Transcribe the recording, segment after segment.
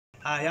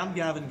Hi, I'm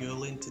Gavin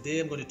Gourlay and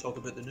today I'm going to talk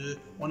about the new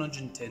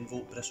 110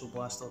 volt Bristle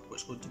blaster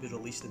which is going to be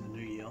released in the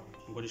new year.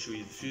 I'm going to show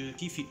you a few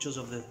key features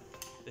of the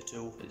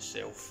tool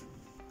itself.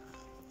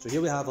 So here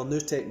we have our new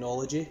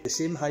technology, the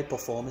same high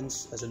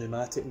performance as a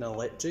pneumatic and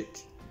electric,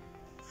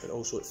 but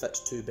also it fits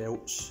two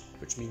belts,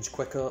 which means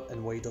quicker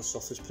and wider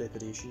surface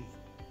preparation.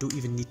 Don't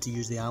even need to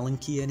use the Allen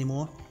key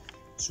anymore,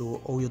 so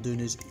all you're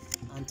doing is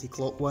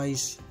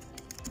anti-clockwise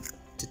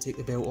to take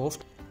the belt off.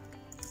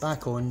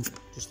 Back on,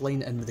 just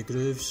line it in with the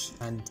grooves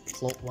and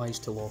clockwise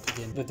to lock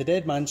again. With the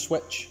dead man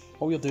switch,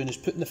 all you're doing is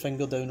putting the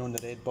finger down on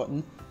the red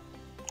button